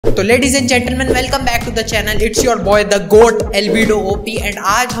तो ladies and gentleman, welcome back to the channel. It's your boy the goat एल्बीडो OP and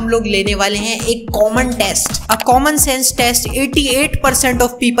आज हम लोग लेने वाले हैं एक common test, a common sense test 88%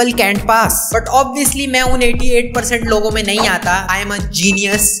 of people cantt pass. But obviously मैं उन 88% लोगों में नहीं आता। I am a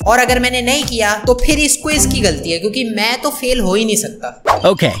genius. और अगर मैंने नहीं किया तो फिर इस क्विज की गलती है, क्योंकि मैं तो फेल हो ही नहीं सकता।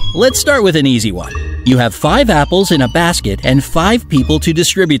 Okay, let's start with an easy one. You have 5 apples in a basket and 5 people to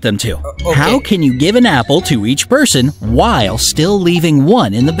distribute them to. Okay. How can you give an apple to each person while still leaving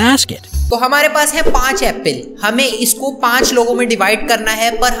one in the basket? तो हमारे पास है 5 Apple. हमें इसको 5 लोगों में divide करना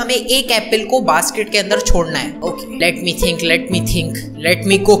है, पर हमें एक एप्पल को बास्केट के अंदर छोड़ना है। Okay, let me think, let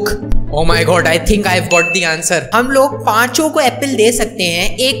me cook. Oh my God, I think I have got the answer. हम लोग 5 को एप्पल दे सकते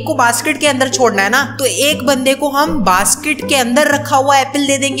हैं, एक को बास्केट के अंदर छोड़ना है ना, तो एक बंदे को हम बास्केट के अंदर रखा हुआ एप्पल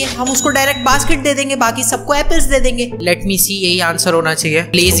दे देंगे। हम उसको डायरेक्ट बास्केट दे देंगे, बाकी सबको एप्पल्स दे देंगे। लेट मी सी, यही आंसर होना चाहिए।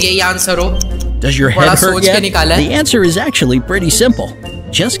 प्लीज यही आंसर हो। Does your head hurt yet? The answer is actually pretty simple.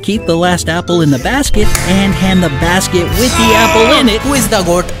 Just keep the last apple in the basket and hand the basket with the apple in it. Who is the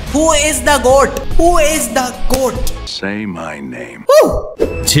goat? Who is the goat? Who is the goat? Say my name.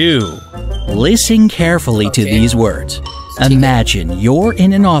 2. Listen carefully to these words. Imagine you're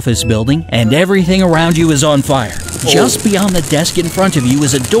in an office building and everything around you is on fire. Just beyond the desk in front of you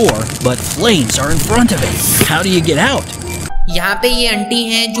is a door, but flames are in front of it. How do you get out? यहाँ पे ये aunty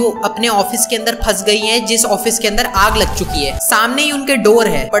हैं जो अपने office के अंदर फंस गई हैं, जिस ऑफिस के अंदर आग लग चुकी है। सामने ही उनके डोर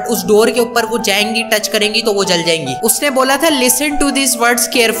है, बट उस डोर के ऊपर वो जाएंगी, टच करेंगी तो वो जल जाएंगी। उसने बोला था listen to this words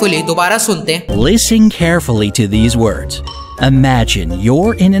carefully. दोबारा सुनते हैं। Listen carefully to these words. Imagine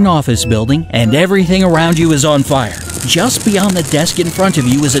you're in an office building and everything around you is on fire. Just beyond the desk in front of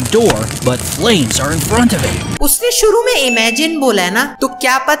you is a door, but flames are in front of it. उसने शुरू में imagine बोला है ना, तो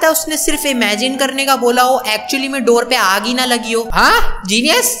क्या पता उसने सिर्फ इमेजिन करने का बोला हो, एक्चुअली में डोर पे आग ही ना लगी हो। हाँ,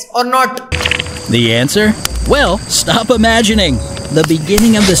 जीनियस और not? The answer? Well, stop imagining. The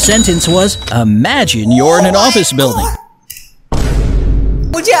beginning of the sentence was, imagine you're in an office building.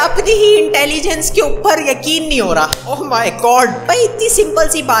 मुझे अपनी ही इंटेलिजेंस के ऊपर यकीन नहीं हो रहा। ओह माय गॉड, भाई इतनी सिंपल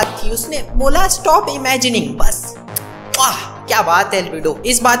सी बात थी। उसने बोला स्टॉप इमेजिनिंग, बस। वाह, क्या बात है एल्बीडो।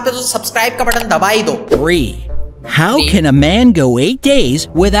 इस बात पे तो सब्सक्राइब का बटन दबा ही दो। 3. How can a man go 8 days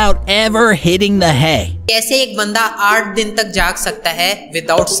without ever hitting the hay? कैसे एक बंदा 8 दिन तक जाग सकता है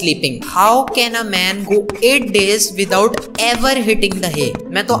without sleeping? How can a man go 8 days without ever hitting the हे?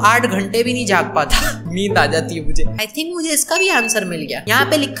 मैं तो 8 घंटे भी नहीं जाग पाता, नींद आ जाती है मुझे। आई थिंक मुझे इसका भी आंसर मिल गया। यहाँ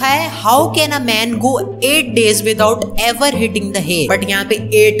पे लिखा है how can a man go 8 days without ever hitting the hey, but यहाँ पे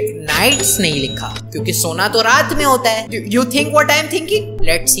 8 nights नहीं लिखा, क्योंकि सोना तो रात में होता है। You think what I am thinking?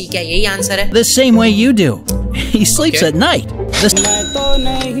 Let's see, क्या यही आंसर है? The same way you do. He sleeps at night.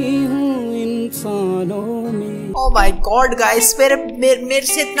 Oh my God, guys, मेरे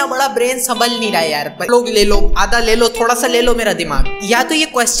से इतना बड़ा ब्रेन संभल नहीं रहा है यार। लोग ले लो, आधा ले लो, थोड़ा सा ले लो मेरा दिमाग। या तो ये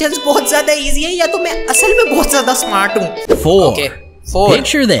क्वेश्चंस बहुत ज्यादा इजी है, या तो मैं असल में बहुत ज्यादा स्मार्ट हूँ। 4.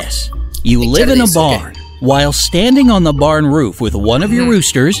 Picture this. You live in a barn. While standing on the barn roof with one of your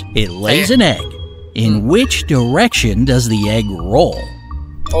roosters, it lays an egg. In which direction does the egg roll?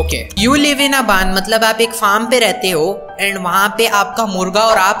 Okay, you live in अ बार्न, मतलब आप एक farm पे रहते हो and वहां पे आपका मुर्गा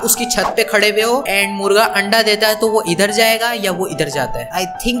और आप उसकी छत पे खड़े हुए हो एंड मुर्गा अंडा देता है, तो वो इधर जाएगा या वो इधर जाता है? आई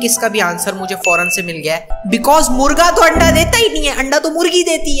थिंक इसका भी आंसर मुझे फौरन से मिल गया है, बिकॉज मुर्गा तो अंडा देता ही नहीं है, अंडा तो मुर्गी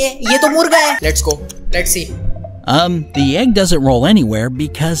देती है, ये तो मुर्गा है। Let's go, let's see. The egg doesn't roll anywhere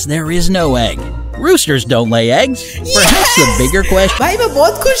because there is no egg. Roosters don't lay eggs. Perhaps the bigger question. भाई मैं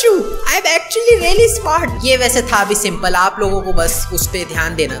बहुत खुश हूँ। I'm actually really smart. ये वैसे था भी सिंपल, आप लोगों को बस उस पे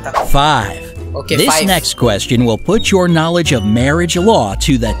ध्यान देना था। 5. Okay, this 5. next question will put your knowledge of marriage law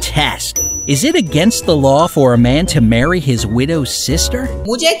to the test. Is it against the law for a man to marry his widow's sister?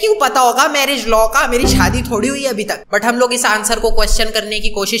 मुझे क्यों पता होगा मैरिज लॉ का? मेरी शादी थोड़ी हुई है अभी तक। बट हम लोग इस आंसर को क्वेश्चन करने की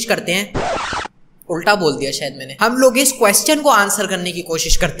कोशिश करते हैं। उल्टा बोल दिया शायद मैंने। हम लोग इस क्वेश्चन को आंसर करने की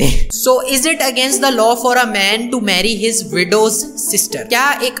कोशिश करते हैं। So is it against the law for a man to marry his widows sister?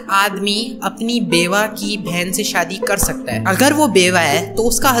 क्या एक आदमी अपनी बेवा की बहन से शादी कर सकता है? अगर वो बेवा है तो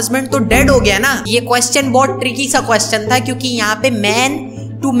उसका हस्बैंड तो डेड हो गया ना। ये क्वेश्चन बहुत ट्रिकी सा क्वेश्चन था, क्योंकि यहाँ पे man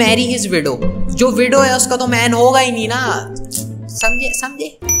to marry his window, जो विडो है उसका तो मैन होगा ही नहीं ना।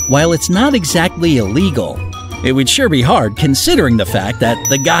 समझे? While it's not exactly illegal, it would sure be hard considering the fact that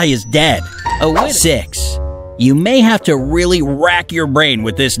the guy is dead. 6. You may have to really rack your brain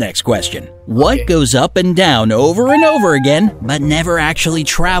with this next question. What goes up and down over and over again, but never actually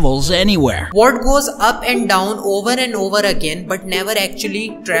travels anywhere? What goes up and down over and over again, but never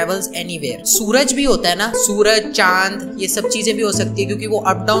actually travels anywhere? सूरज भी होता है ना, सूरज, चांद, ये सब चीजें भी हो सकती है क्योंकि वो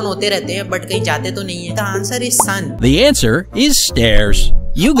अप डाउन होते रहते हैं, बट कहीं जाते तो नहीं है. The answer is sun. The answer is stairs.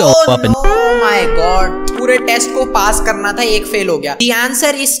 You go up and... Oh my God! पूरे टेस्ट को पास करना था, एक फेल हो गया. The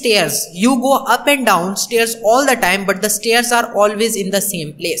answer is stairs. You go up and down stairs all the time, but the stairs are always in the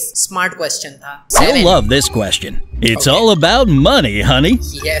same place. Smart question था. You'll love this question. It's all about money, honey.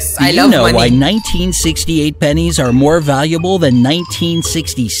 Yes, I love money. Do you know why 1968 pennies are more valuable than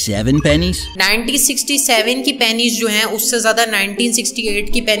 1967 pennies? 1967 की pennies जो हैं उससे ज्यादा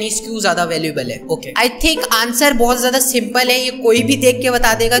 1968 की pennies क्यों ज्यादा valuable है? Okay. I think आंसर बहुत ज्यादा सिंपल है, ये कोई भी देख के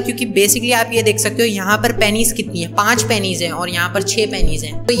बता देगा क्योंकि बेसिकली आप ये देख सकते हो यहाँ पर पेनीज कितनी है, 5 पेनीज हैं और यहाँ पर 6 पेनीज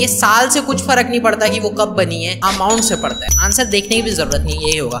हैं. तो ये साल से कुछ फर्क नहीं पड़ता कि वो कब बनी है, अमाउंट से पड़ता है. आंसर देखने की भी जरूरत नहीं,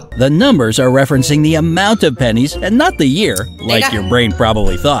 यही होगा. The numbers are referencing the amount of pennies and not the year, like your brain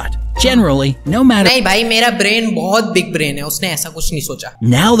probably thought. Generally, no matter... नहीं भाई, मेरा ब्रेन बहुत बिग ब्रेन है, उसने ऐसा कुछ नहीं सोचा.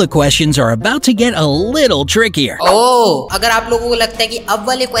 Now the questions are about to get a little trickier. अगर आप लोगों को लगता है कि अब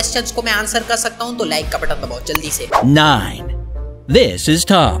वाले क्वेश्चंस को मैं आंसर कर सकता हूँ तो लाइक का बटन दबाओ जल्दी से. 9. This is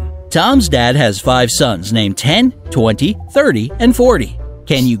Tom. Tom's dad has 5 sons named 10, 20, 30, and 40.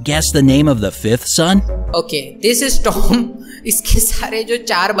 Can you guess the name of the 5th son? Okay, this is Tom. इसके सारे जो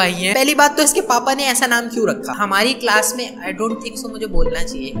 4 भाई हैं, पहली बात तो इसके पापा ने ऐसा नाम क्यों रखा? हमारी क्लास में आई डोंट थिंक सो, मुझे बोलना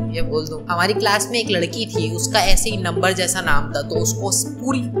चाहिए, ये बोल दूं, हमारी क्लास में एक लड़की थी, उसका ऐसे ही नंबर जैसा नाम था, तो उसको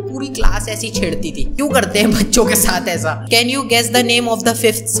पूरी क्लास ऐसी छेड़ती थी. क्यों करते हैं बच्चों के साथ ऐसा? Can you guess the name of the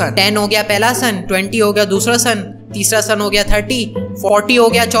 5th सन? 10 हो गया पहला सन, 20 हो गया दूसरा सन, तीसरा सन हो गया 30, 40 हो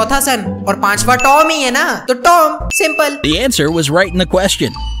गया चौथा सन और 5वां टॉम ही है ना, तो Tom. Simple. The answer was right in the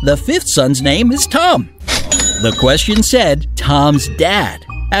question. The 5th son's name is Tom. The question said Tom's dad.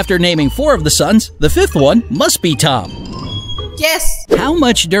 After naming 4 of the sons, the 5th one must be Tom. Yes. How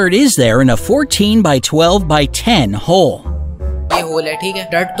much dirt is there in a 14 by 12 by 10 hole? ये whole है, ठीक है.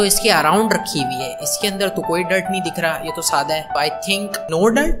 Dirt तो इसके around रखी हुई है, इसके अंदर तो कोई डर्ट नहीं दिख रहा, ये तो सादा है. I think no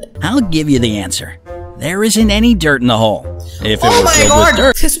dirt. I'll give you the answer. There isn't any dirt in the hole. If it was filled with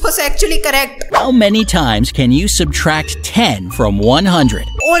dirt, this was actually correct. How many times can you subtract 10 from 100?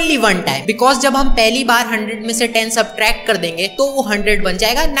 Only one time. Because जब हम पहली बार 100 में से 10 subtract कर देंगे तो वो 100 बन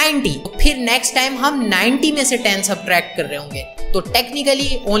जाएगा 90. फिर next time हम 90 में से 10 subtract कर रहे होंगे. तो technically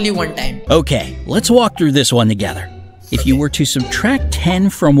only one time. Okay, let's walk through this one together. If you were to subtract 10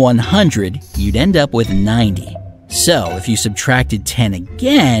 from 100, you'd end up with 90. So if you subtracted 10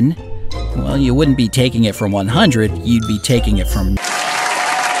 again, well, you wouldn't be taking it from 100, you'd be taking it from...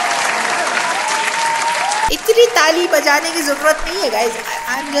 इतनी ताली बजाने की जरूरत नहीं है, guys.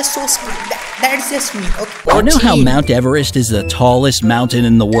 I'm just so smart. That's just me. Okay. You know how Mount Everest is the tallest mountain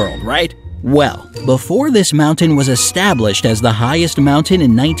in the world, right? Well, before this mountain was established as the highest mountain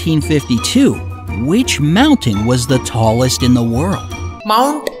in 1952, which mountain was the tallest in the world?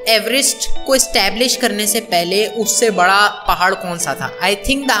 Mount Everest को establish करने से पहले उससे बड़ा पहाड़ कौन सा था? I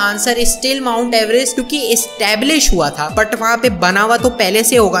think the answer is still mount Everest, क्योंकि एस्टेब्लिश हुआ था, बट वहां पे बना हुआ तो पहले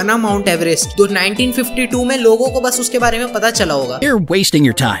से होगा ना माउंट एवरेस्ट. तो 1952 में लोगों को बस उसके बारे में पता चला होगा. You're wasting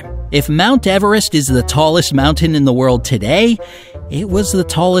your time. If Mount Everest is the tallest mountain in the world today, it was the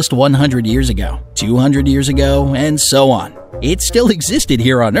tallest 100 years ago, 200 years ago, and so on. It still existed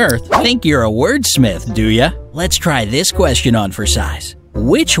here on Earth. Think you're a wordsmith, do ya? Let's try this question on for size.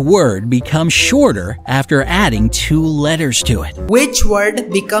 Which word becomes shorter after adding 2 letters to it? Which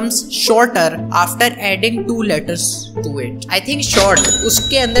word becomes shorter after adding 2 letters to it? I think short.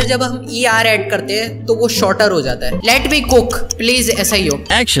 उसके अंदर जब हम ER add करते हैं तो वो shorter हो जाता है. Let me cook. Please ऐसा ही हो.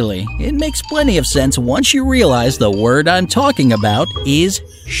 Actually, it makes plenty of sense once you realize the word I'm talking about is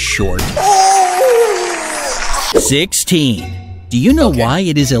short. 16. Do you know why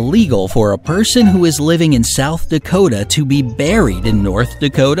it is illegal for a person who is living in South Dakota to be buried in North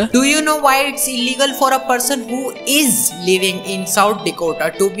Dakota? Do you know why it's illegal for a person who is living in South Dakota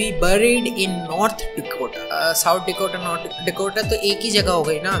to be buried in North Dakota? South Dakota, North Dakota तो एक ही जगह हो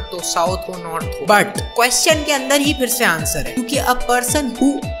गई ना, तो South हो North हो. But question के अंदर ही फिर से आंसर है, क्योंकि a person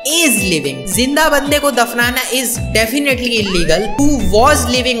who is living, जिंदा बंदे को दफनाना is definitely illegal. Who was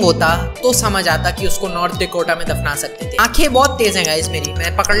living होता तो समझ आता कि उसको North Dakota में दफना सकते थे. आंखें बहुत तेज हैं गाइस मेरी,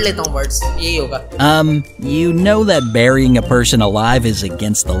 मैं पकड़ लेता हूँ वर्ड्स, यही होगा. You know that burying a person alive is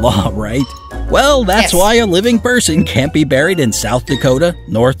against the law, right? Well, that's why a living person can't be buried in South Dakota,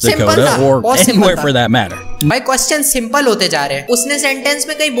 North Dakota, or anywhere for that matter. भाई question simple होते जा रहे हैं। उसने sentence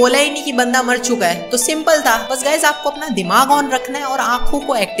में कहीं बोला ही नहीं कि बंदा मर चुका है, तो सिंपल था। बस गाइस आपको अपना दिमाग ऑन रखना है और आंखों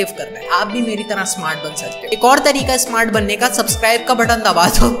को एक्टिव करना है, आप भी मेरी तरह स्मार्ट बन सकते हो। एक और तरीका स्मार्ट बनने का, सब्सक्राइब का बटन दबा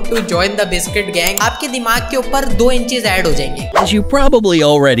दो to join the biscuit gang. आपके दिमाग के ऊपर 2 इंचेस ऐड हो जाएंगे। As you probably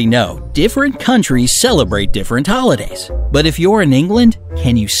already know, different countries celebrate different holidays. But if you're in England,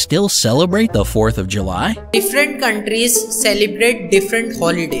 can you still celebrate the 4th of July? Different countries celebrate different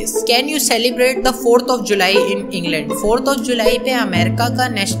holidays. Can you celebrate the 4th of July in England? 4th of July पे America का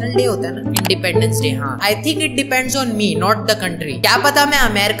national day होता है ना, independence day. हाँ, I think it depends on me, not the country. क्या पता मैं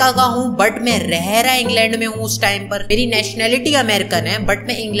America का हूँ बट मैं रह रहा इंग्लैंड में हूँ उस टाइम पर, मेरी नेशनैलिटी अमेरिकन है बट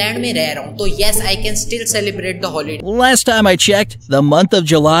मैं इंग्लैंड में रह रहा हूँ, तो yes I can still celebrate the holiday. Last time I checked, the month of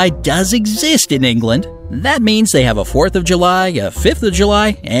July does exist in England. That means they have a 4th of July, a 5th of July,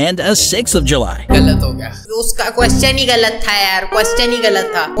 and a 6th of July. गलत हो गया, उसका question ही गलत था यार, question ही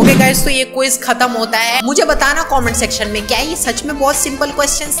गलत था। Okay guys, तो ये क्विज खत्म होता है। मुझे बताना कमेंट सेक्शन में, क्या ये सच में बहुत सिंपल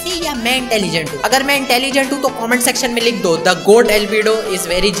क्वेश्चंस थे या मैं इंटेलिजेंट हूँ? अगर मैं इंटेलिजेंट हूँ तो कमेंट सेक्शन में लिख दो the goat एल्बीडो is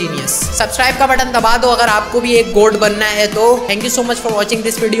very genius. Subscribe का बटन दबा दो अगर आपको भी एक गोट बनना है तो। Thank you so much for watching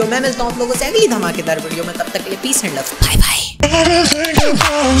this video. मैं मिलता हूँ आप लोगों से अगली धमाकेदार वीडियो में, तब तक के लिए piece and love, bye bye.